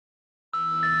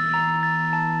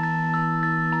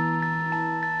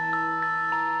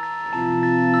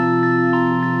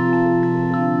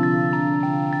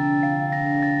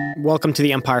Welcome to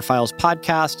the Empire Files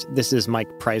podcast. This is Mike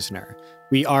Preisner.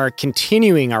 We are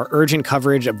continuing our urgent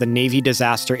coverage of the Navy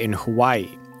disaster in Hawaii,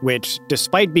 which,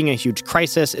 despite being a huge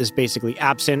crisis, is basically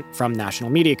absent from national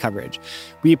media coverage.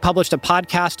 We published a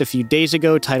podcast a few days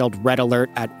ago titled Red Alert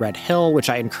at Red Hill, which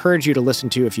I encourage you to listen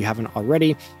to if you haven't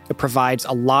already. It provides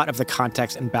a lot of the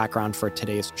context and background for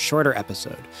today's shorter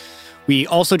episode. We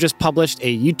also just published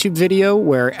a YouTube video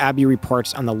where Abby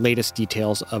reports on the latest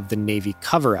details of the Navy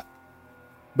cover-up.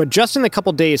 But just in the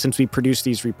couple days since we produced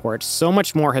these reports, so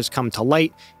much more has come to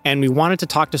light, and we wanted to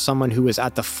talk to someone who is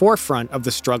at the forefront of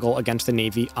the struggle against the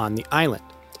Navy on the island.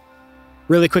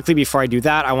 Really quickly before I do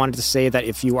that, I wanted to say that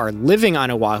if you are living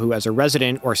on Oahu as a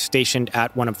resident or stationed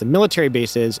at one of the military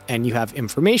bases and you have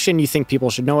information you think people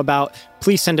should know about,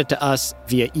 please send it to us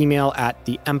via email at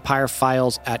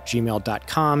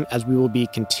theempirefiles@gmail.com, as we will be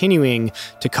continuing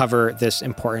to cover this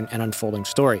important and unfolding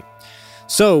story.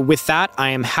 So with that,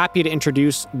 I am happy to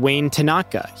introduce Wayne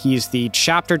Tanaka. He's the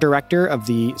chapter director of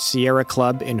the Sierra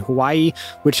Club in Hawaii,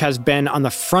 which has been on the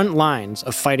front lines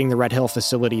of fighting the Red Hill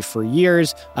facility for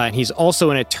years. And he's also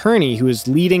an attorney who is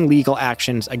leading legal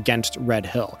actions against Red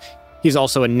Hill. He's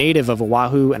also a native of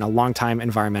Oahu and a longtime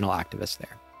environmental activist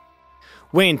there.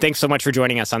 Wayne, thanks so much for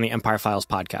joining us on the Empire Files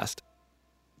podcast.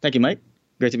 Thank you, Mike.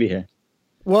 Great to be here.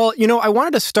 Well, I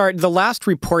wanted to start. The last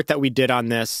report that we did on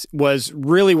this was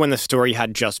really when the story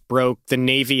had just broke. The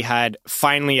Navy had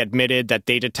finally admitted that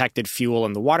they detected fuel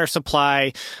in the water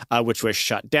supply, which was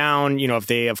shut down.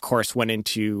 They, of course, went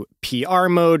into PR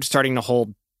mode, starting to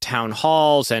hold town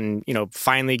halls and,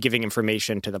 finally giving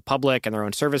information to the public and their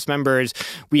own service members.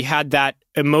 We had that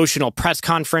emotional press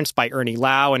conference by Ernie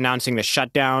Lau announcing the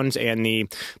shutdowns and the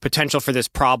potential for this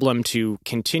problem to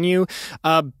continue.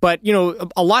 But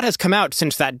a lot has come out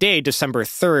since that day, December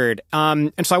 3rd.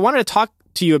 And so I wanted to talk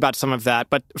to you about some of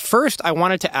that. But first, I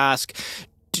wanted to ask,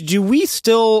 do we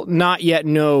still not yet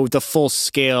know the full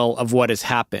scale of what has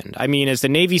happened? I mean, is the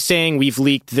Navy saying we've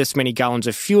leaked this many gallons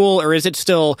of fuel, or is it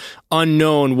still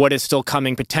unknown what is still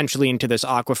coming potentially into this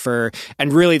aquifer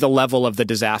and really the level of the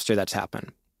disaster that's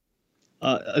happened?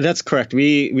 That's correct.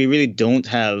 We really don't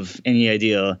have any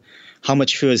idea how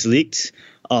much fuel is leaked,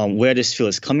 where this fuel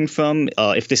is coming from,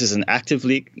 if this is an active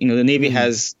leak. The Navy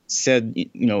has said,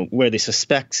 where they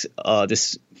suspect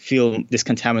this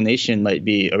contamination might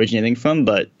be originating from,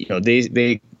 but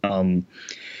they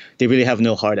really have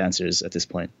no hard answers at this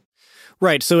point.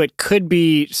 Right. So it could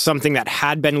be something that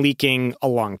had been leaking a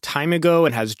long time ago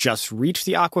and has just reached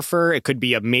the aquifer. It could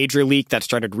be a major leak that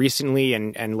started recently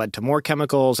and led to more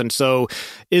chemicals. And so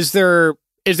is there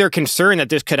concern that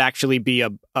this could actually be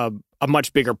a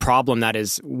much bigger problem that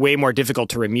is way more difficult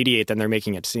to remediate than they're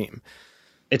making it seem?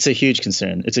 It's a huge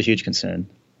concern.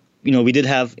 We did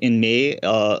have in May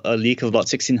a leak of about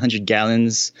 1,600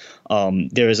 gallons.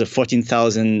 There is a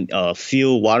 14,000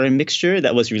 fuel water mixture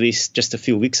that was released just a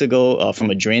few weeks ago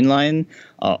from a drain line.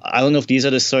 I don't know if these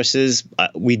are the sources.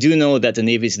 We do know that the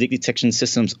Navy's leak detection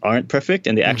systems aren't perfect,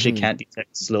 and they actually can't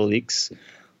detect slow leaks.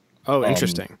 Oh,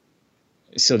 interesting.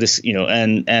 So this,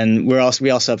 and we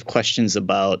also have questions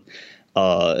about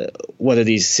whether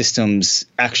these systems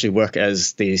actually work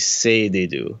as they say they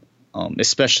do.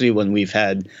 Especially when we've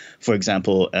had, for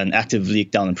example, an active leak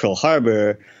down in Pearl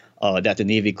Harbor that the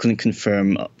Navy couldn't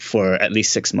confirm for at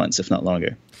least 6 months, if not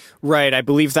longer. Right. I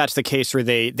believe that's the case where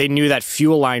they knew that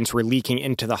fuel lines were leaking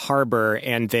into the harbor,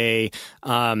 and they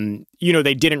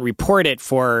didn't report it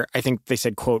for, I think they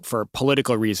said, quote, for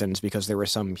political reasons, because there were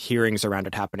some hearings around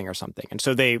it happening or something. And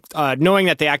so they, knowing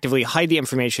that they actively hide the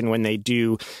information when they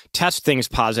do test things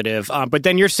positive. But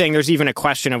then you're saying there's even a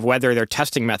question of whether their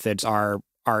testing methods are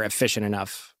efficient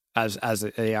enough as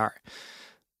they are.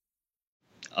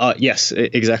 Yes,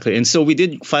 exactly. And so we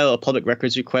did file a public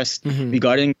records request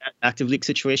regarding that active leak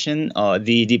situation.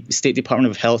 The State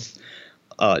Department of Health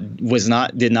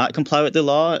did not comply with the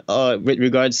law with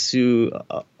regards to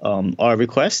our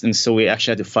request, and so we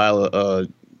actually had to file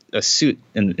a suit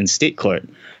in state court.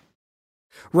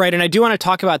 Right, and I do want to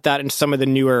talk about that in some of the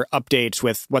newer updates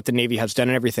with what the Navy has done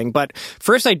and everything. But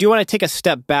first, I do want to take a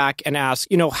step back and ask,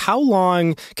 can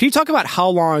you talk about how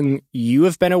long you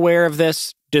have been aware of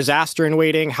this disaster in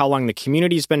waiting, how long the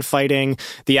community's been fighting,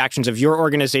 the actions of your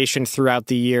organization throughout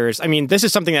the years? I mean, this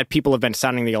is something that people have been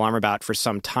sounding the alarm about for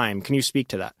some time. Can you speak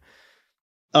to that?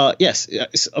 Yes,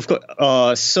 of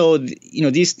course. So,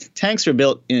 these tanks were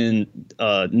built in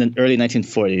the early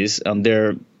 1940s.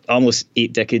 They're almost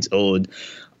 8 decades old.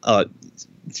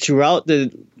 Throughout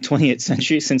the 20th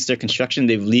century, since their construction,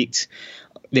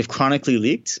 they've chronically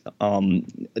leaked.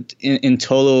 In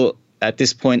total, at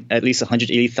this point, at least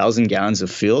 180,000 gallons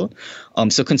of fuel.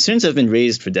 So concerns have been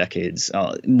raised for decades.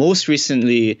 Most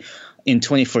recently, in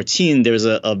 2014, there was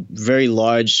a very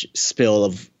large spill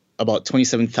of about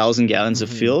 27,000 gallons of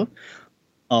fuel.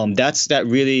 That's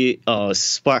what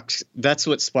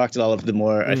sparked a lot of the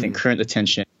more, I think, current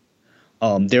attention.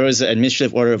 There was an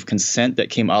administrative order of consent that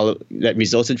came out that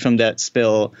resulted from that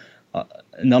spill.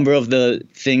 A number of the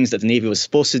things that the Navy was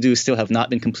supposed to do still have not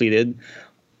been completed.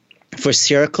 For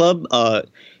Sierra Club,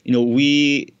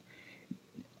 we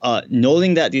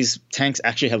knowing that these tanks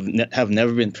actually have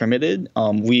never been permitted,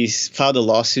 we filed a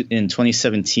lawsuit in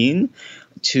 2017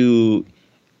 to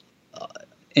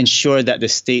ensure that the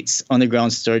state's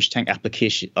underground storage tank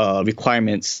application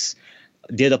requirements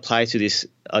did apply to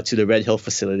the Red Hill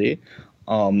facility.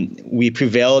 We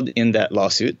prevailed in that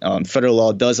lawsuit. Federal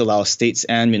law does allow states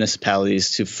and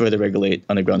municipalities to further regulate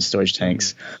underground storage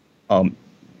tanks.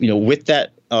 With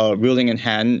that ruling in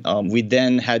hand, we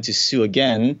then had to sue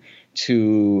again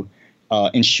to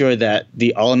ensure that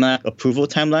the automatic approval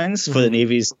timelines for the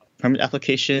Navy's permit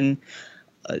application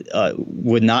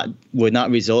would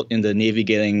not result in the Navy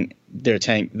getting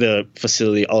the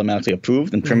facility automatically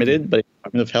approved and permitted by the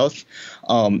Department of Health.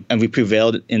 And we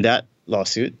prevailed in that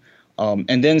lawsuit.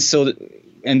 And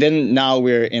then now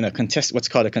we're in what's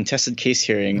called a contested case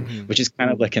hearing, which is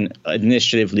kind of like an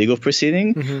administrative legal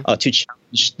proceeding to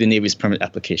challenge the Navy's permit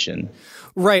application.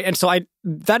 Right. And so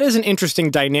that is an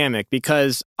interesting dynamic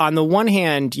because on the one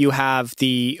hand, you have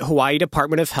the Hawaii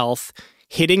Department of Health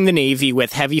hitting the Navy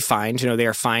with heavy fines. They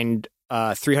are fined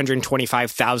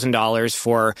 $325,000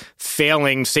 for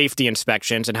failing safety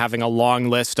inspections and having a long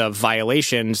list of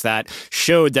violations that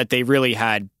showed that they really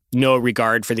had no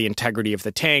regard for the integrity of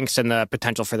the tanks and the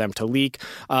potential for them to leak.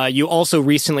 You also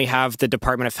recently have the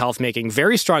Department of Health making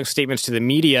very strong statements to the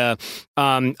media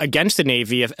against the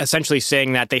Navy, essentially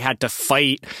saying that they had to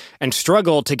fight and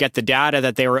struggle to get the data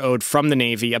that they were owed from the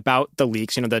Navy about the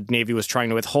leaks. The Navy was trying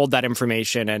to withhold that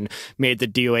information and made the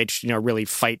DOH, really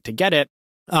fight to get it.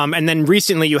 And then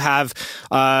recently you have,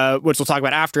 which we'll talk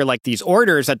about after, like these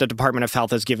orders that the Department of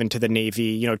Health has given to the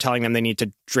Navy, telling them they need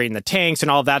to drain the tanks and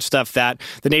all of that stuff that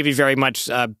the Navy very much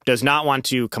does not want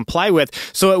to comply with.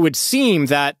 So it would seem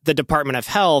that the Department of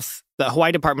Health, the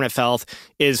Hawaii Department of Health,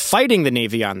 is fighting the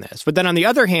Navy on this. But then on the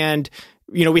other hand,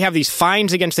 we have these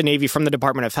fines against the Navy from the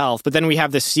Department of Health, but then we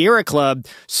have the Sierra Club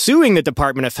suing the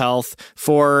Department of Health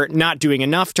for not doing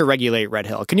enough to regulate Red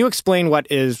Hill. Can you explain what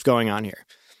is going on here?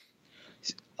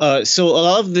 So a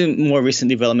lot of the more recent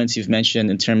developments you've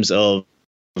mentioned in terms of,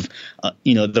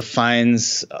 the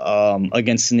fines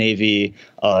against the Navy,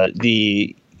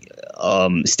 the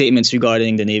statements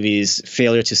regarding the Navy's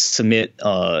failure to submit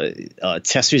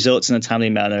test results in a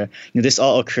timely manner, this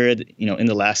all occurred, in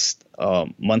the last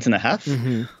month and a half.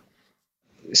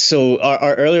 So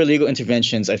our earlier legal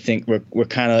interventions, I think, were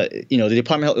kind of, the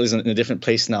Department of Health is in a different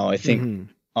place now. I think,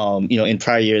 in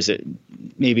prior years,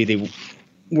 maybe they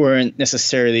weren't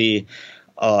necessarily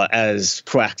as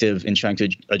proactive in trying to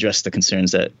address the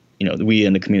concerns that we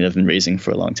in the community have been raising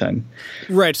for a long time.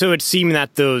 Right. So it seemed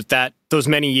that those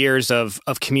many years of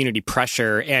community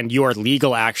pressure and your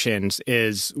legal actions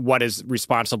is what is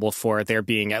responsible for there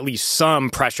being at least some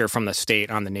pressure from the state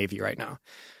on the Navy right now.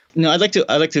 No, I'd like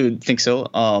to think so.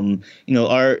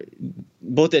 Our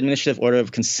both the administrative order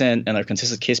of consent and our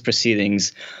contested case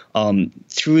proceedings,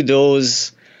 through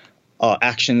those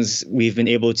actions, we've been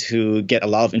able to get a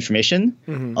lot of information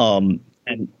and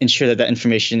ensure that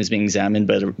information is being examined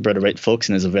by the right folks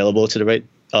and is available to the right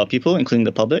people, including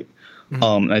the public.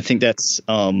 I think that's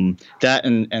that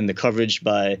and the coverage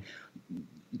by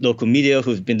local media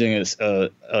who've been doing a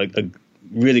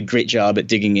really great job at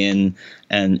digging in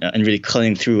and really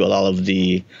cutting through a lot of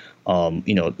the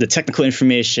the technical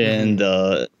information,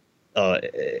 the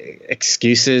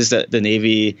excuses that the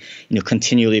Navy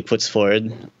continually puts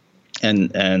forward.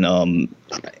 And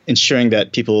ensuring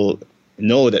that people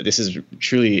know that this is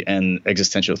truly an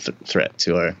existential threat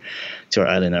to our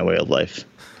island and our way of life.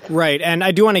 Right. And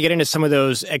I do want to get into some of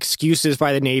those excuses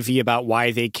by the Navy about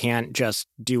why they can't just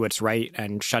do what's right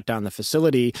and shut down the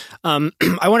facility. I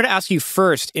wanted to ask you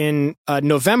first, in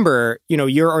November,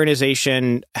 your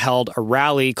organization held a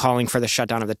rally calling for the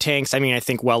shutdown of the tanks. I mean, I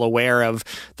think well aware of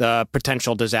the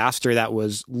potential disaster that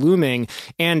was looming.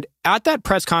 And at that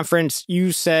press conference,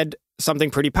 you said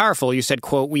something pretty powerful. You said,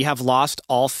 quote, "We have lost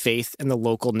all faith in the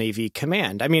local Navy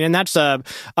command." I mean, and that's that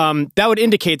would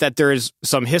indicate that there is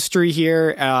some history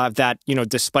here, that,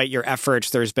 despite your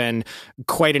efforts, there's been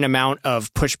quite an amount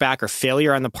of pushback or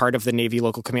failure on the part of the Navy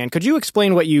local command. Could you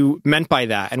explain what you meant by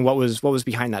that and what was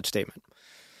behind that statement?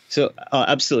 So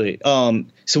absolutely.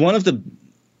 So one of the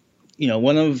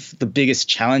biggest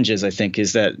challenges, I think,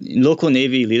 is that local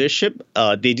Navy leadership,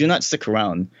 they do not stick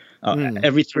around.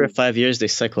 Every 3 or 5 years, they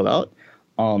cycle out.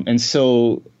 And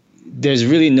so there's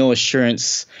really no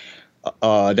assurance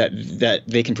that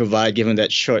they can provide, given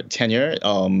that short tenure,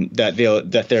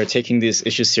 that they're taking these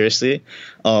issues seriously.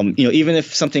 Even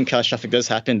if something catastrophic does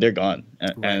happen, they're gone,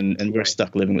 and we're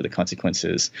stuck living with the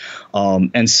consequences.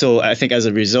 And so I think as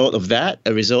a result of that,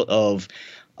 a result of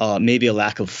maybe a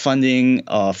lack of funding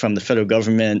from the federal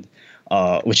government,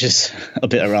 which is a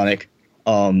bit ironic.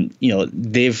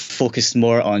 They've focused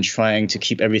more on trying to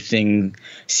keep everything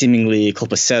seemingly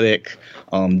copacetic,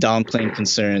 downplaying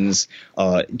concerns,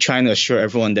 trying to assure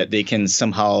everyone that they can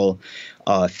somehow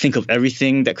think of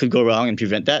everything that could go wrong and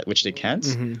prevent that, which they can't,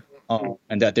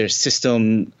 and that their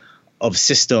system of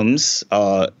systems,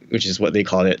 which is what they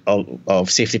call it, of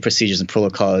safety procedures and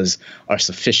protocols are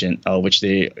sufficient, which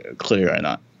they clearly are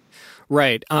not.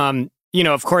 Right.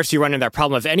 Of course, you run into that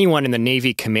problem of anyone in the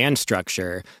Navy command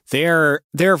structure. Their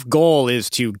goal is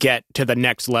to get to the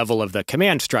next level of the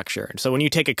command structure. And so when you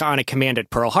take on a command at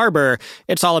Pearl Harbor,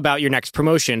 it's all about your next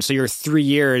promotion. So your 3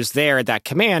 years there at that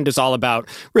command is all about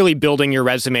really building your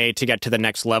resume to get to the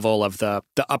next level of the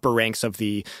upper ranks of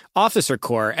the officer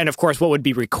corps. And of course, what would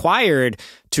be required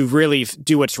to really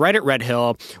do what's right at Red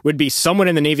Hill would be someone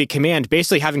in the Navy command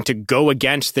basically having to go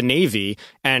against the Navy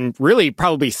and really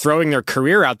probably throwing their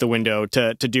career out the window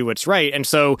to do what's right. And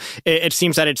so it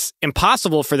seems that it's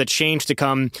impossible for the change to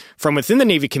come from within the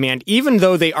Navy command, even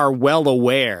though they are well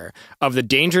aware of the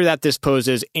danger that this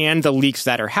poses and the leaks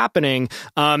that are happening.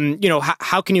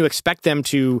 How can you expect them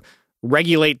to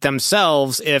regulate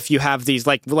themselves if you have these,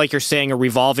 like you're saying, a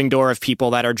revolving door of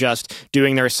people that are just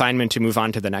doing their assignment to move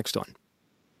on to the next one?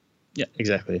 Yeah,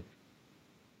 exactly.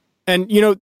 And,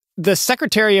 the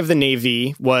Secretary of the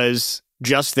Navy was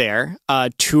just there,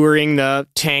 touring the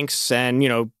tanks and,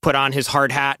 put on his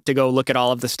hard hat to go look at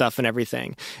all of the stuff and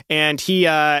everything. And he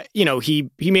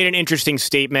made an interesting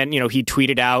statement. He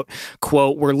tweeted out,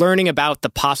 quote, "We're learning about the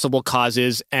possible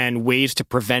causes and ways to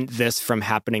prevent this from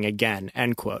happening again,"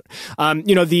 end quote.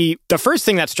 The first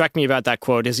thing that struck me about that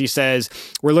quote is he says,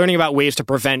 "We're learning about ways to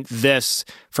prevent this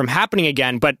from happening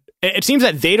again," but it seems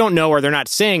that they don't know, or they're not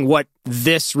saying what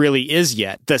this really is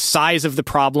yet. The size of the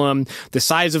problem, the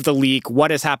size of the leak, what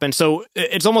has happened. So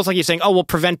it's almost like you're saying, oh, we'll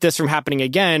prevent this from happening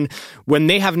again, when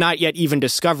they have not yet even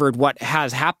discovered what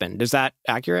has happened. Is that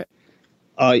accurate?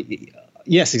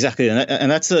 Yes, exactly. And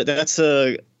that's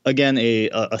again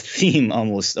a theme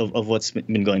almost of what's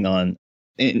been going on.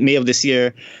 In May of this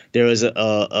year, there was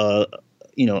a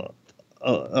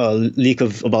leak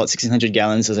of about 1,600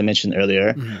 gallons, as I mentioned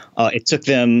earlier. Mm-hmm. It took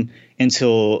them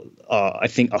until I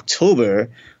think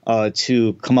October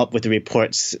to come up with the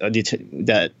reports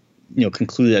that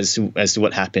concluded as to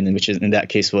what happened, and which in that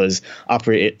case was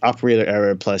operator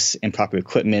error plus improper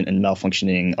equipment and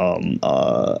malfunctioning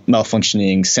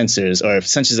sensors, or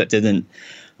sensors that didn't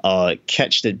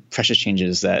catch the pressure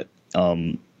changes that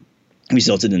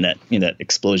resulted in that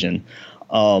explosion.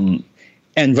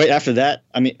 And right after that,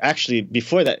 actually,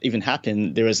 before that even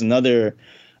happened, there were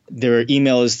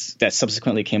emails that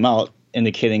subsequently came out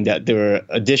indicating that there were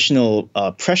additional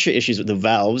pressure issues with the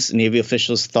valves. Navy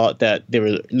officials thought that they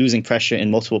were losing pressure in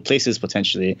multiple places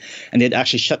potentially, and they'd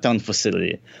actually shut down the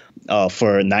facility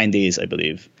for 9 days, I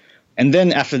believe. And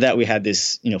then after that, we had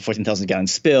this 14,000 gallon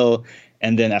spill,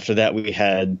 and then after that, we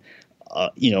had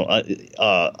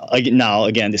now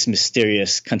again this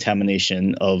mysterious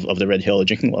contamination of the Red Hill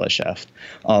drinking water shaft,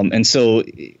 and so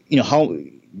how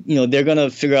they're going to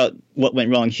figure out what went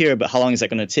wrong here, but how long is that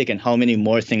going to take, and how many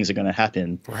more things are going to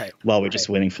happen while we're just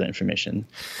waiting for the information.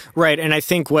 Right, and I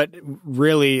think what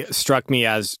really struck me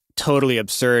as totally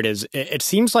absurd is it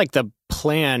seems like the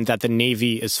plan that the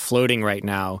Navy is floating right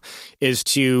now is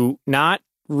to not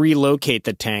relocate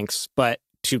the tanks, but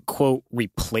to, quote,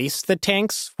 replace the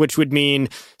tanks, which would mean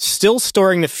still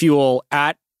storing the fuel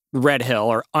at Red Hill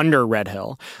or under Red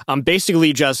Hill,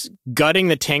 basically just gutting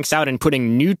the tanks out and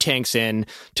putting new tanks in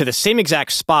to the same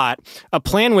exact spot, a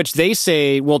plan which they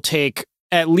say will take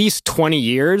at least 20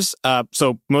 years,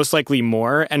 so most likely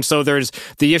more. And so there's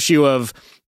the issue of,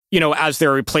 as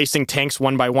they're replacing tanks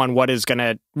one by one, what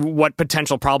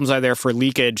potential problems are there for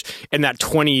leakage in that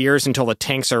 20 years until the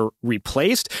tanks are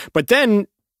replaced? But then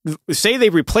say they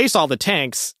replace all the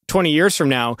tanks 20 years from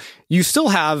now, you still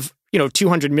have,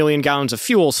 200 million gallons of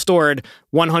fuel stored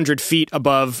 100 feet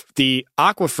above the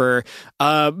aquifer.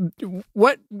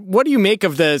 What do you make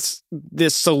of this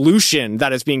solution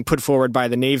that is being put forward by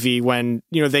the Navy when,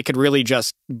 they could really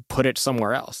just put it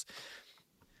somewhere else?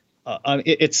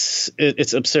 It's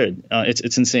absurd.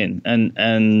 It's insane.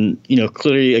 And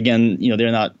clearly, again,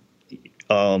 they're not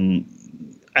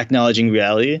acknowledging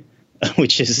reality,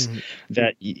 which is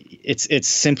that it's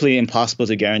simply impossible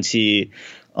to guarantee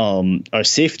our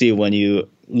safety when you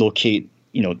locate,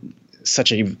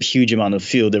 such a huge amount of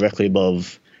fuel directly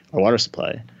above our water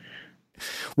supply.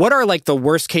 What are like the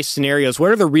worst case scenarios?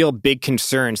 What are the real big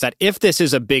concerns that if this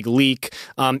is a big leak,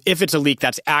 if it's a leak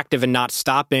that's active and not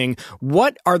stopping,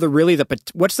 what are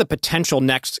what's the potential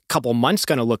next couple months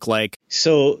going to look like?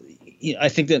 So I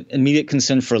think the immediate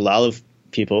concern for a lot of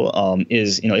people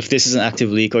is, if this is an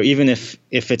active leak, or even if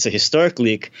it's a historic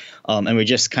leak, and we're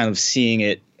just kind of seeing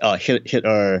it hit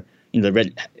our the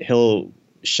Red Hill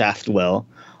shaft well,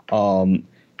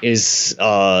 is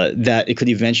that it could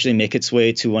eventually make its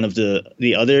way to one of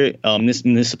the other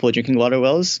municipal drinking water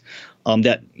wells,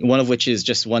 that one of which is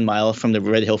just 1 mile from the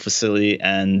Red Hill facility,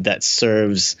 and that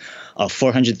serves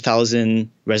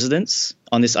 400,000 residents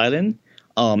on this island,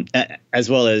 as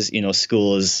well as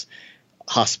schools,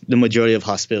 the majority of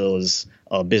hospitals,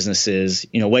 businesses,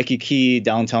 Waikiki,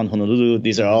 downtown Honolulu.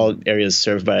 These are all areas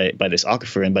served by this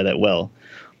aquifer and by that well.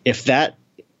 If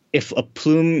a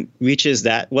plume reaches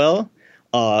that well,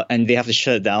 and they have to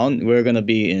shut it down, we're going to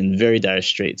be in very dire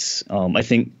straits. I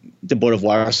think the Board of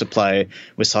Water Supply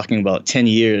was talking about 10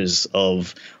 years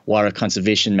of water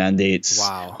conservation mandates,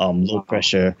 low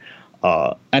pressure.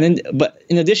 But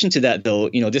in addition to that, though,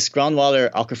 this groundwater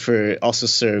aquifer also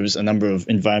serves a number of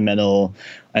environmental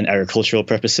and agricultural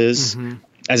purposes,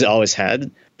 as it always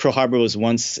had. Pearl Harbor was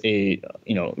once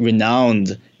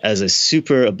renowned as a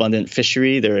super abundant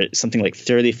fishery. There are something like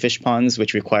 30 fish ponds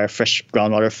which require fresh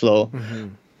groundwater flow.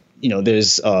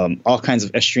 There's all kinds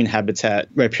of estuarine habitat,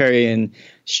 riparian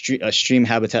stream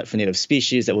habitat for native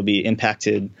species that will be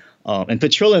impacted. And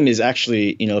petroleum is actually,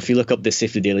 if you look up the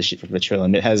safety data sheet for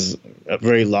petroleum, it has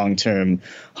very long-term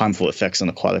harmful effects on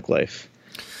aquatic life.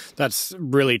 That's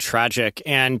really tragic.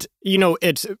 And,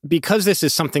 it's because this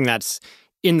is something that's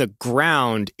in the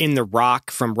ground, in the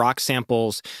rock, from rock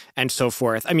samples and so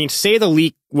forth. I mean, say the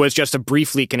leak was just a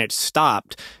brief leak and it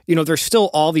stopped. There's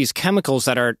still all these chemicals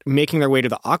that are making their way to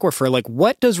the aquifer. Like,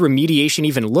 what does remediation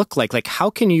even look like? Like, how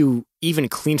can you even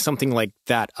clean something like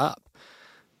that up?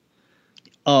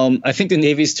 I think the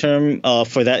Navy's term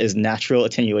for that is natural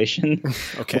attenuation.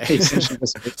 Okay.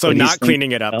 So not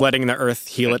cleaning it up, letting the earth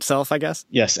heal itself, I guess?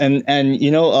 Yes. And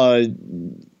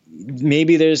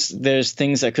maybe there's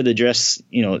things that could address,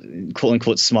 quote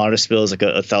unquote, smaller spills, like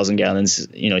 1,000 gallons,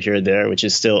 here or there, which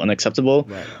is still unacceptable.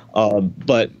 Right.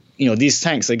 But these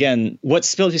tanks, again, what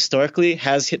spilled historically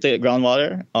has hit the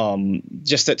groundwater.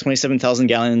 Just at 27,000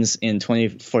 gallons in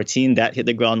 2014, that hit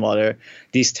the groundwater.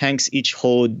 These tanks each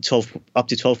hold up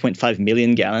to 12.5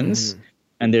 million gallons.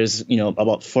 And there's,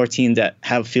 about 14 that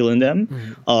have fuel in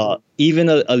them. Even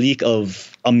a leak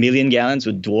of 1 million gallons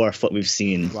would dwarf what we've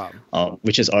seen,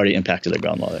 which has already impacted the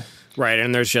groundwater. Right.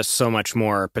 And there's just so much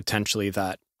more potentially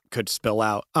that could spill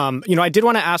out. I did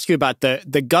want to ask you about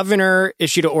the governor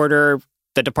issued an order.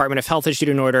 The Department of Health issued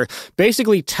an order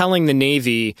basically telling the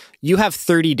Navy, you have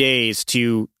 30 days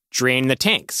to drain the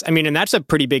tanks. I mean, and that's a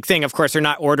pretty big thing. Of course, they're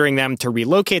not ordering them to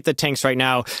relocate the tanks right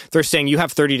now. They're saying you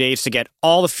have 30 days to get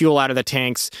all the fuel out of the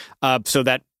tanks so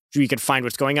that we could find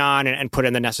what's going on and put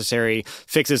in the necessary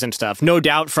fixes and stuff. No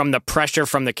doubt from the pressure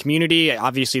from the community.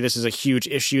 Obviously, this is a huge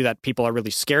issue that people are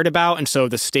really scared about. And so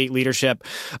the state leadership,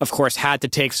 of course, had to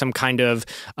take some kind of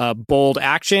bold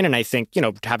action. And I think,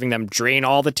 having them drain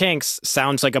all the tanks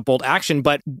sounds like a bold action.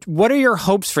 But what are your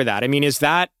hopes for that? I mean, does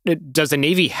the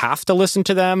Navy have to listen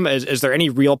to them? Is there any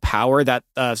real power that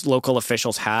local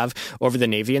officials have over the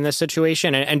Navy in this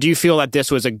situation? And do you feel that this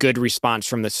was a good response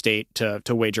from the state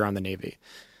to wager on the Navy?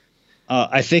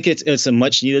 I think it's a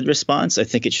much needed response. I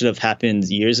think it should have happened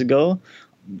years ago.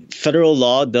 Federal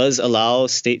law does allow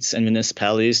states and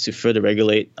municipalities to further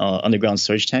regulate underground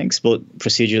storage tanks, both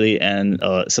procedurally and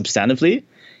substantively.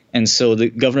 And so the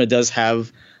governor does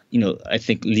have, I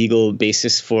think, legal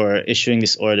basis for issuing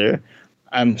this order.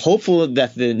 I'm hopeful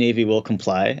that the Navy will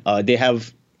comply. They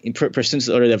have, pursuant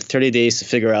to the order, they have 30 days to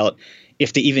figure out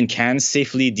if they even can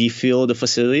safely defuel the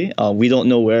facility. We don't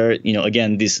know where,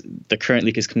 again, the current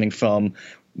leak is coming from.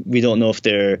 We don't know if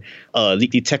their leak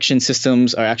detection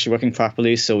systems are actually working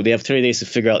properly. So they have 30 days to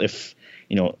figure out if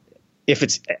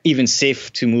it's even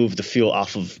safe to move the fuel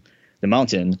off of the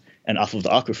mountain and off of the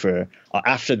aquifer.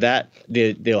 After that,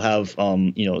 they'll have,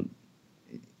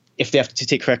 if they have to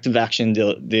take corrective action,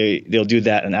 they'll do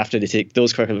that. And after they take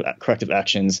those corrective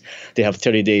actions, they have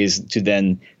 30 days to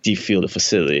then defuel the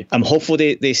facility. I'm hopeful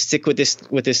they stick with this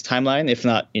timeline. If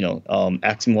not,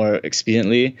 act more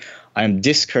expediently. I'm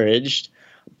discouraged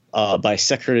by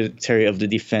Secretary of the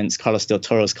Defense Carlos Del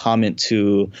Toro's comment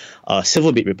to a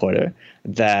Civil Beat reporter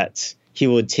that he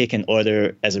would take an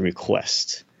order as a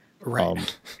request.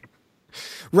 Right.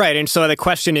 Right. And so the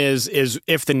question is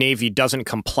if the Navy doesn't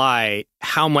comply,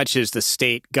 how much is the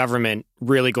state government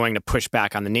really going to push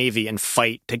back on the Navy and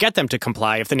fight to get them to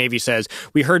comply if the Navy says,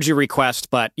 we heard your request,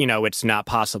 but, it's not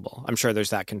possible? I'm sure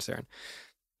there's that concern.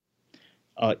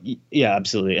 Yeah,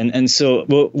 absolutely. And so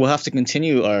we'll have to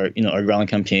continue our ground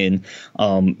campaign,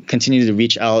 continue to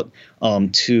reach out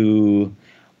to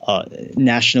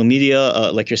national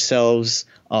media like yourselves,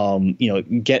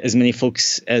 get as many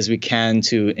folks as we can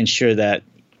to ensure that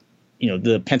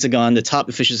the Pentagon, the top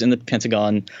officials in the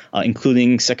Pentagon,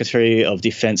 including Secretary of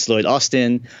Defense Lloyd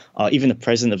Austin, even the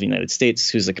President of the United States,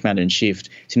 who's the Commander in Chief,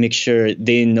 to make sure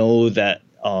they know that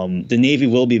the Navy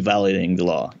will be violating the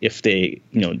law if they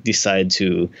decide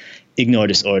to ignore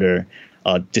this order,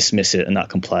 dismiss it, and not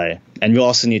comply. And we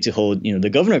also need to hold the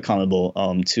governor accountable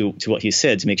to what he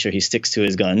said, to make sure he sticks to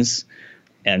his guns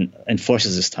and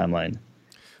enforces this timeline.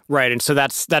 Right. And so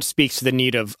that speaks to the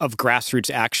need of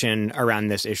grassroots action around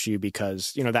this issue,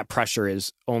 because, that pressure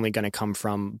is only going to come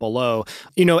from below.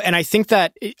 And I think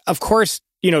that, of course,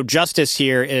 justice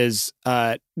here is,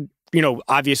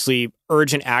 obviously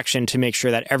urgent action to make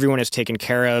sure that everyone is taken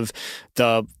care of,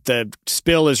 the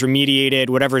spill is remediated,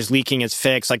 whatever is leaking is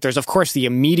fixed. Like, there's, of course, the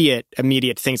immediate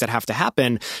things that have to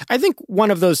happen. I think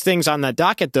one of those things on the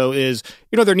docket, though, is,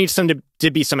 there needs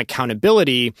to be some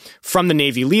accountability from the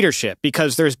Navy leadership,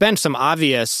 because there's been some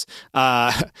obvious,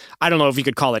 I don't know if you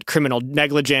could call it criminal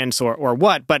negligence or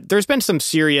what, but there's been some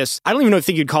serious, I don't even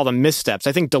think you'd call them missteps.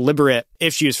 I think deliberate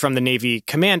issues from the Navy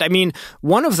command. I mean,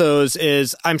 one of those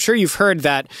is, I'm sure you've heard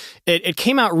that it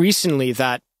came out recently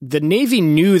that the Navy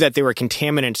knew that there were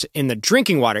contaminants in the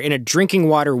drinking water, in a drinking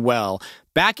water well,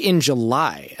 back in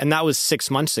July. And that was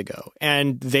 6 months ago.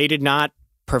 And they did not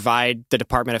provide the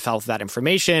Department of Health that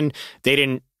information. They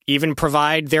didn't even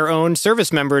provide their own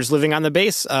service members living on the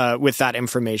base with that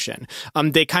information.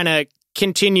 They kind of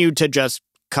continued to just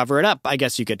cover it up, I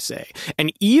guess you could say.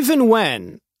 And even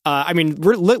when,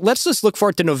 let's just look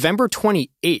forward to November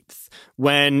 28th,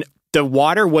 when the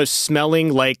water was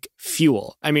smelling like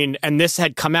fuel. And this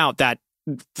had come out that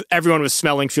everyone was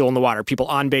smelling fuel in the water, people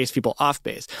on base, people off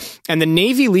base. And the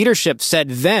Navy leadership said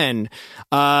then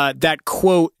that,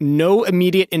 quote, no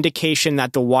immediate indication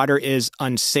that the water is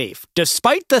unsafe,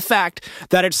 despite the fact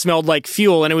that it smelled like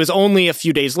fuel. And it was only a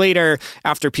few days later,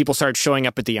 after people started showing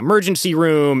up at the emergency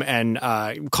room and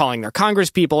calling their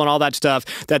Congress people and all that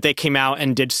stuff, that they came out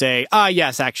and did say,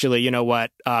 yes, actually, you know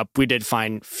what, we did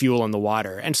find fuel in the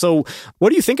water. And so what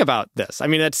do you think about this?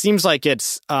 It seems like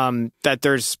it's that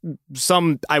there's some,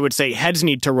 I would say, heads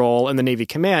need to roll in the Navy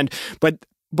command, but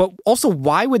also,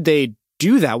 why would they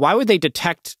do that? Why would they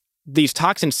detect these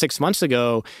toxins 6 months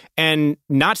ago and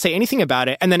not say anything about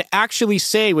it, and then actually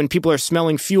say, when people are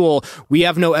smelling fuel, we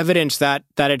have no evidence that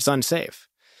it's unsafe?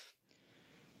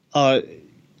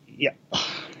 Yeah.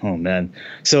 Oh man.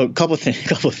 So a couple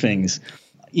things.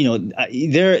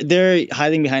 They're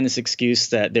hiding behind this excuse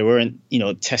that there weren't,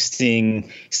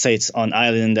 testing sites on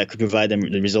island that could provide them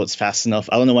the results fast enough.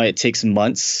 I don't know why it takes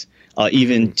months,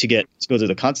 even to go to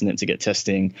the continent to get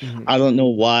testing. Mm-hmm. I don't know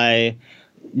why,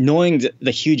 knowing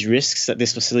the huge risks that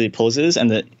this facility poses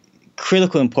and the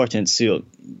critical importance to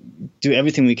do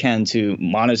everything we can to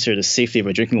monitor the safety of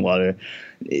our drinking water,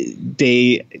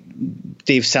 they've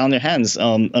sat on their hands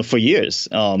for years.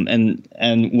 And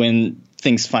when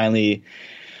things finally,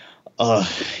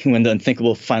 when the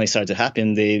unthinkable finally started to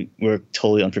happen, they were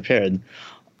totally unprepared.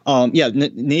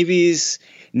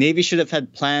 Navy should have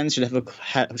had plans, should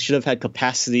have had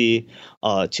capacity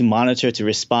to monitor, to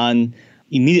respond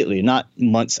immediately, not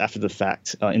months after the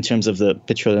fact. In terms of the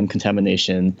petroleum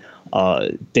contamination,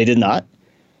 they did not.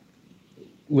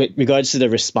 With regards to the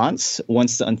response,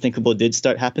 once the unthinkable did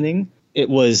start happening, it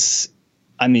was,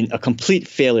 a complete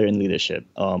failure in leadership,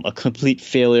 a complete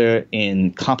failure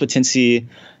in competency,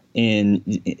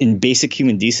 in basic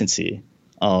human decency.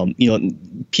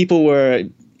 People were,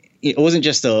 it wasn't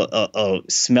just a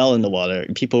smell in the water.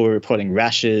 People were reporting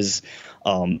rashes,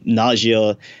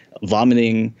 nausea,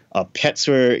 vomiting. Pets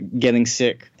were getting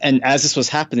sick. And as this was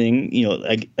happening,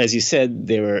 as you said,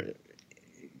 they were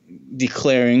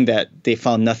declaring that they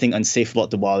found nothing unsafe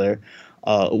about the water.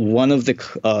 One of the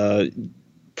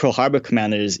Pearl Harbor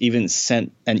commanders even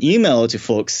sent an email to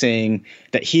folks saying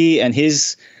that he and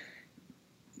his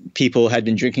people had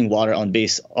been drinking water on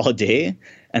base all day,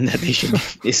 and that they should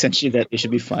they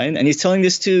should be fine. And he's telling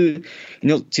this to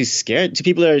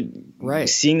people that are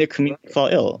seeing their community fall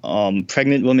ill,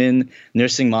 pregnant women,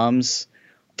 nursing moms.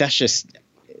 That's just,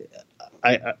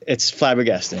 it's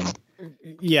flabbergasting.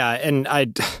 Yeah,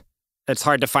 and It's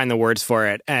hard to find the words for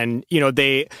it. And,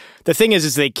 the thing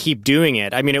is they keep doing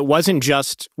it. I mean, it wasn't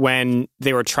just when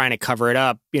they were trying to cover it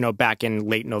up, back in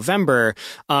late November.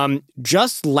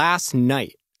 Just last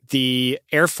night, the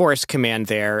Air Force Command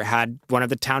there had one of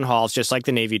the town halls, just like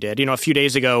the Navy did. A few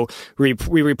days ago, we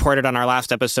reported on our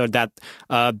last episode that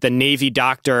the Navy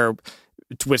doctor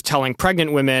was telling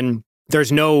pregnant women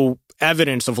there's no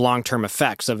evidence of long-term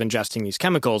effects of ingesting these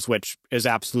chemicals, which is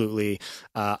absolutely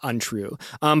untrue.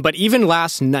 But even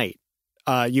last night,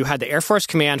 you had the Air Force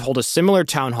Command hold a similar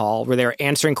town hall where they were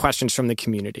answering questions from the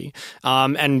community.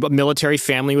 And a military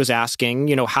family was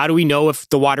asking, how do we know if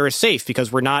the water is safe?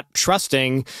 Because we're not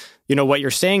trusting, what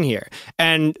you're saying here.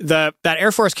 And that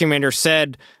Air Force commander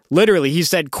said, literally, he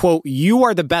said, quote, "You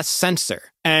are the best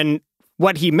sensor." And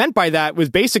what he meant by that was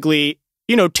basically,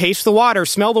 taste the water,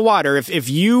 smell the water. If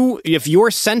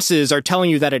your senses are telling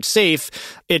you that it's safe,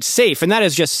 it's safe. And that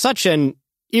is just such an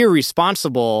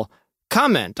irresponsible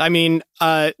comment. I mean,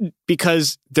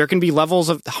 because there can be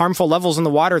harmful levels in the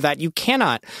water that you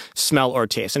cannot smell or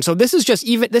taste. And so this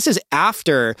is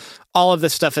after all of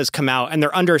this stuff has come out and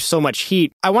they're under so much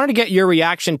heat. I wanted to get your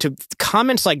reaction to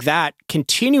comments like that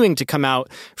continuing to come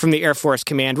out from the Air Force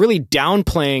Command, really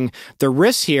downplaying the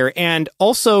risks here. And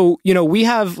also, we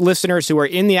have listeners who are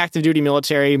in the active duty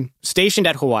military stationed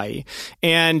at Hawaii.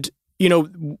 And,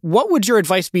 what would your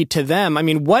advice be to them? I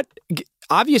mean,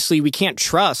 obviously, we can't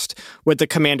trust what the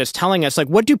command is telling us. Like,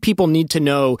 what do people need to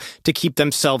know to keep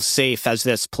themselves safe as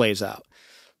this plays out?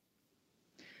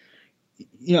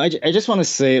 I just want to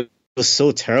say it was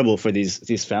so terrible for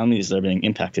these families that are being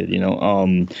impacted.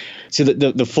 So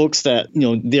the folks that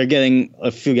they're getting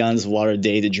a few gallons of water a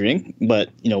day to drink,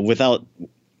 but without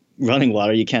running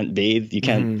water, you can't bathe, you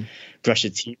can't brush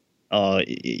your teeth,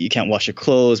 you can't wash your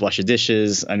clothes, wash your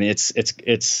dishes. I mean,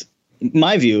 it's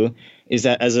my view is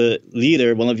that as a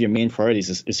leader, one of your main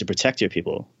priorities is to protect your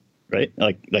people, right?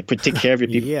 Like take care of your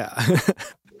people. Yeah.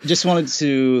 Just wanted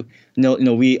to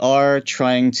know, we are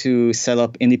trying to set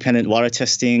up independent water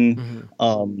testing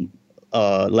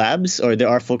labs, or there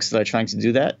are folks that are trying to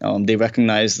do that. They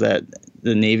recognize that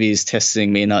the Navy's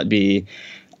testing may not be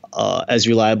as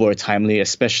reliable or timely,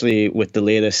 especially with the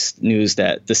latest news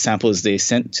that the samples they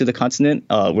sent to the continent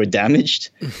were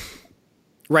damaged.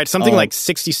 Right. Something like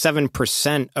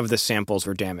 67% of the samples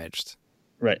were damaged.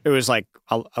 Right. It was like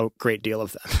a great deal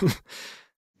of them.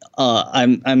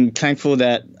 I'm thankful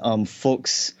that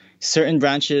certain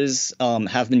branches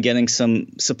have been getting some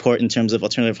support in terms of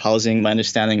alternative housing. My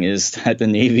understanding is that the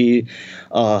Navy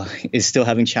is still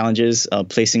having challenges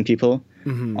placing people.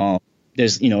 Mm-hmm.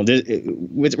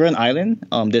 We're an island.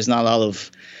 There's not a lot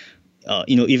of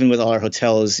even with all our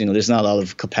hotels, there's not a lot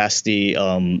of capacity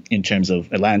in terms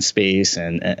of land space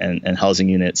and housing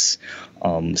units.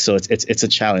 So it's a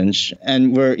challenge,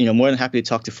 and we're more than happy to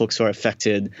talk to folks who are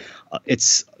affected.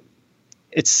 It's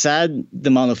sad the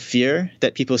amount of fear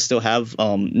that people still have,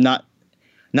 not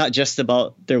just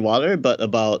about their water, but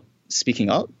about speaking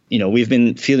out. We've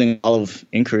been fielding all of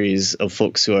inquiries of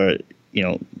folks who are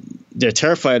they're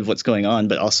terrified of what's going on,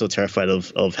 but also terrified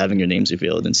of having your names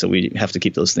revealed. And so we have to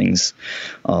keep those things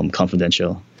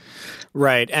confidential.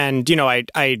 Right. And,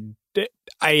 I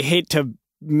hate to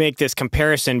make this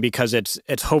comparison because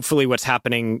it's hopefully what's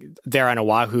happening there on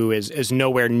Oahu is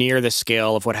nowhere near the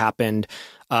scale of what happened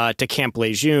to Camp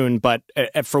Lejeune. But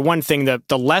for one thing,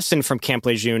 the lesson from Camp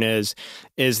Lejeune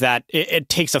is that it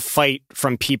takes a fight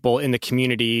from people in the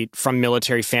community, from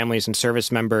military families and service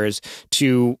members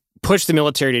to push the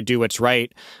military to do what's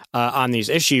right on these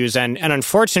issues. And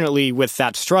unfortunately, with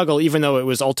that struggle, even though it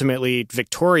was ultimately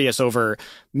victorious over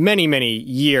many, many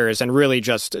years and really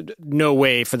just no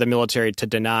way for the military to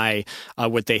deny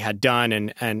what they had done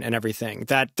and everything,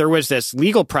 that there was this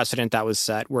legal precedent that was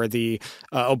set where the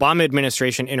Obama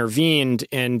administration intervened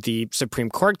in the Supreme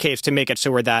Court case to make it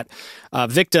so that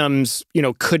victims,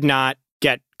 could not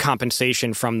get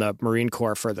compensation from the Marine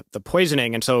Corps for the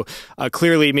poisoning. And so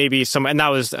clearly maybe and that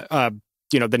was,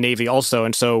 the Navy also.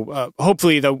 And so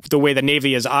hopefully the way the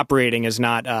Navy is operating is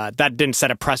not, that didn't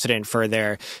set a precedent for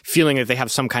their feeling that they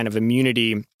have some kind of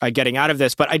immunity getting out of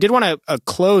this. But I did want to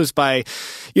close by,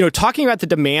 talking about the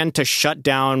demand to shut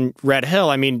down Red Hill.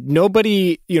 I mean,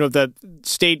 nobody, the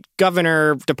state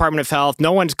governor, Department of Health,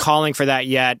 no one's calling for that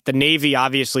yet. The Navy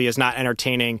obviously is not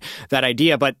entertaining that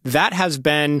idea, but that has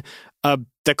been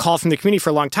the call from the community for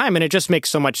a long time. And it just makes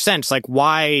so much sense. Like,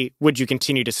 why would you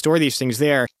continue to store these things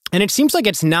there? And it seems like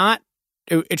it's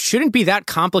it shouldn't be that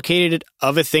complicated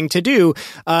of a thing to do.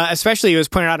 Especially, it was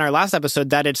pointed out in our last episode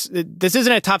that this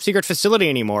isn't a top secret facility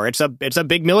anymore. It's a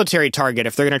big military target.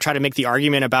 If they're going to try to make the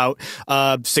argument about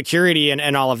security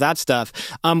and all of that stuff,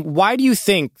 why do you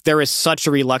think there is such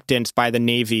a reluctance by the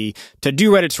Navy to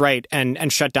do what it's right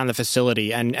and shut down the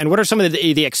facility? And what are some of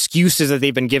the excuses that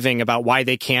they've been giving about why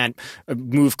they can't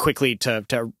move quickly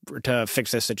to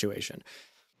fix this situation?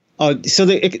 So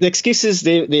the excuses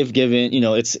they've given,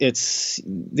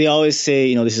 they always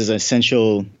say, this is an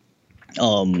essential,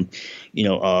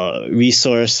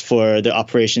 resource for the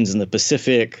operations in the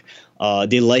Pacific.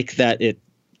 They like that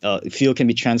fuel can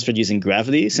be transferred using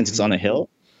gravity since it's on a hill.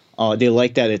 They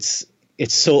like that it's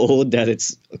so old that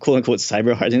it's quote unquote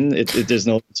cyber hardened. There's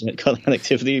no internet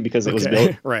connectivity because it was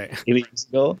built right 80 years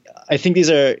ago. I think these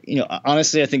are,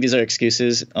 honestly, I think these are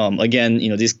excuses. Again,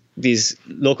 these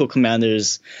local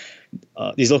commanders,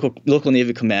 these local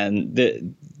Navy command,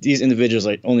 these individuals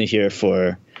are only here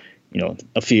for,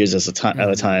 a few years at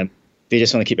a time. They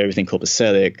just want to keep everything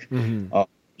copacetic,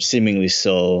 seemingly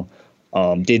so.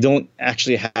 They don't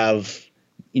actually have,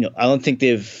 I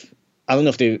don't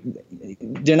know if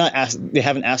they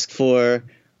haven't asked for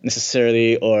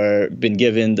necessarily or been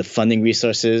given the funding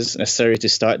resources necessary to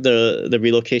start the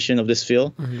relocation of this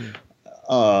field.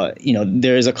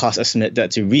 There is a cost estimate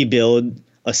that to rebuild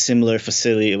a similar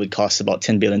facility, it would cost about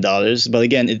 $10 billion. But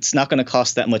again, it's not going to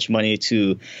cost that much money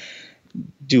to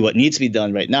do what needs to be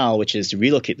done right now, which is to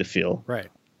relocate the field,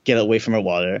 get away from our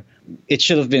water. It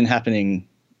should have been happening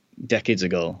decades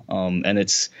ago. And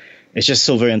it's just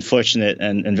so very unfortunate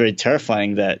and very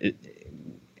terrifying that it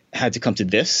had to come to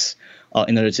this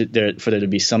in order for there to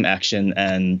be some action,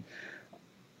 and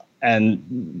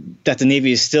that the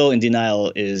Navy is still in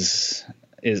denial is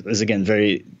again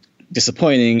very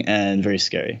disappointing and very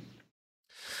scary.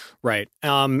 Right.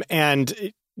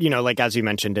 And like as you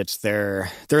mentioned, it's they're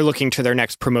looking to their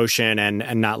next promotion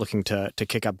and not looking to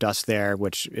kick up dust there,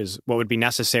 which is what would be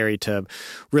necessary to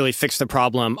really fix the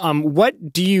problem.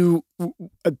 What do you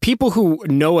people who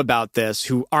know about this,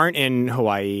 who aren't in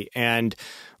Hawaii and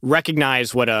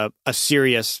recognize what a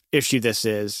serious issue this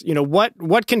is,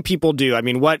 what can people do? I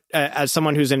mean, what as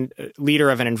someone who's a leader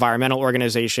of an environmental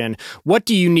organization, what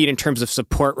do you need in terms of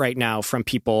support right now from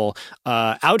people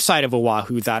outside of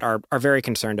Oahu that are very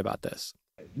concerned about this?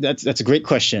 That's a great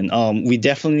question. We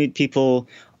definitely need people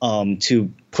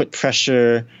to put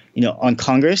pressure, on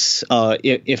Congress.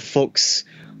 If folks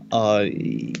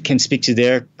can speak to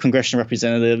their congressional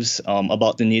representatives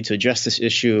about the need to address this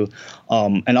issue,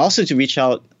 and also to reach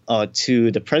out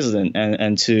to the president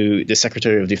and to the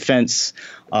Secretary of Defense,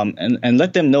 and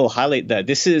let them know, highlight that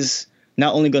this is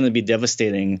not only going to be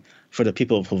devastating for the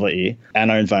people of Hawaii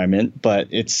and our environment, but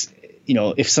it's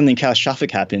if something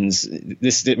catastrophic happens,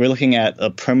 we're looking at a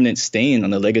permanent stain on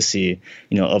the legacy,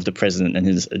 of the president and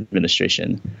his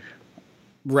administration.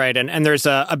 Right. And there's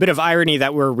a bit of irony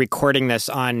that we're recording this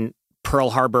on Pearl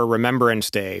Harbor Remembrance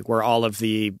Day, where all of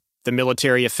the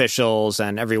military officials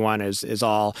and everyone is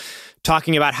all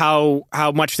talking about how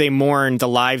much they mourn the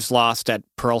lives lost at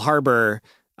Pearl Harbor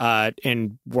at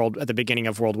the beginning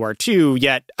of World War II.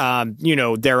 Yet,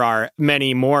 there are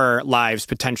many more lives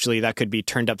potentially that could be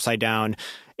turned upside down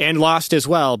and lost as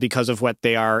well because of what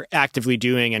they are actively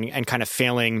doing and kind of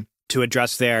failing to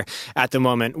address there at the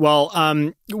moment. Well,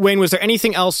 Wayne, was there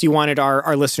anything else you wanted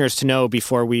our listeners to know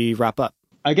before we wrap up?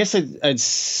 I guess I'd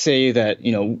say that,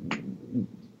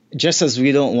 just as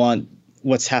we don't want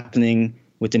what's happening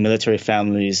with the military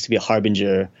families to be a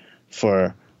harbinger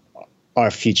for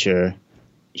our future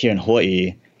here in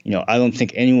Hawaii, I don't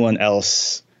think anyone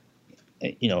else,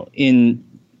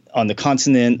 on the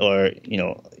continent or,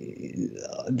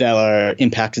 that are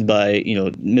impacted by,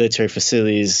 military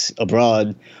facilities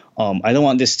abroad. I don't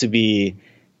want this to be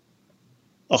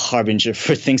a harbinger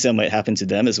for things that might happen to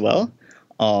them as well.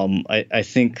 I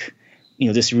think,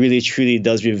 this really truly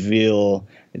does reveal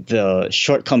the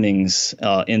shortcomings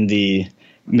in the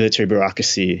military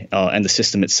bureaucracy and the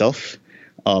system itself,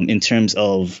 in terms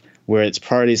of where its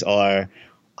priorities are,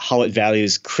 how it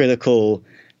values critical,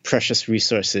 precious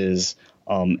resources,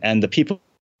 and the people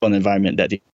and the environment that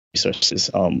the resources,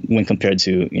 when compared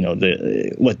to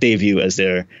what they view as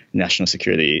their national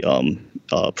security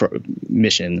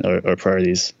mission or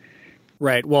priorities.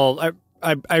 Right. Well,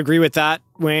 I agree with that,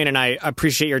 Wayne, and I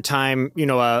appreciate your time.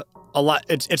 A lot.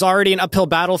 It's already an uphill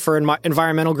battle for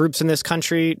environmental groups in this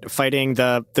country fighting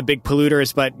the big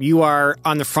polluters, but you are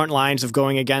on the front lines of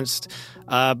going against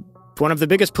one of the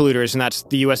biggest polluters, and that's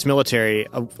the U.S. military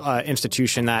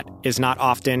institution that is not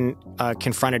often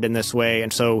confronted in this way.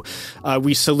 And so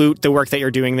we salute the work that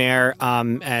you're doing there,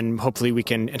 and hopefully we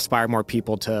can inspire more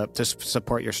people to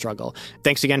support your struggle.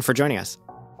 Thanks again for joining us.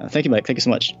 Thank you, Mike. Thank you so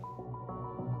much.